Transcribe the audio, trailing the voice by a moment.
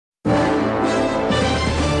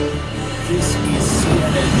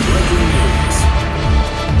breaking news.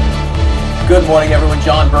 Good morning, everyone.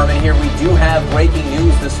 John Berman here. We do have breaking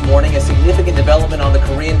news this morning. A significant development on the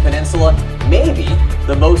Korean Peninsula, maybe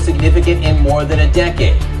the most significant in more than a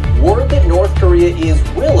decade. Word that North Korea is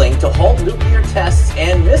willing to halt nuclear tests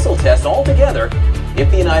and missile tests altogether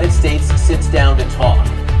if the United States sits down to talk.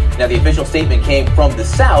 Now, the official statement came from the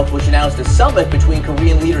South, which announced a summit between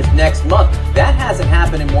Korean leaders next month. That hasn't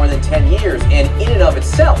happened in more than 10 years, and in and of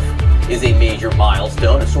itself is a major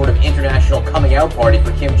milestone, a sort of international coming out party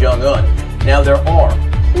for Kim Jong-un. Now, there are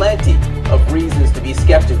plenty of reasons to be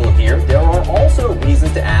skeptical here. There are also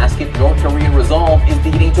reasons to ask if North Korean resolve is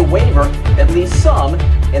beginning to waver, at least some,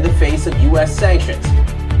 in the face of U.S. sanctions.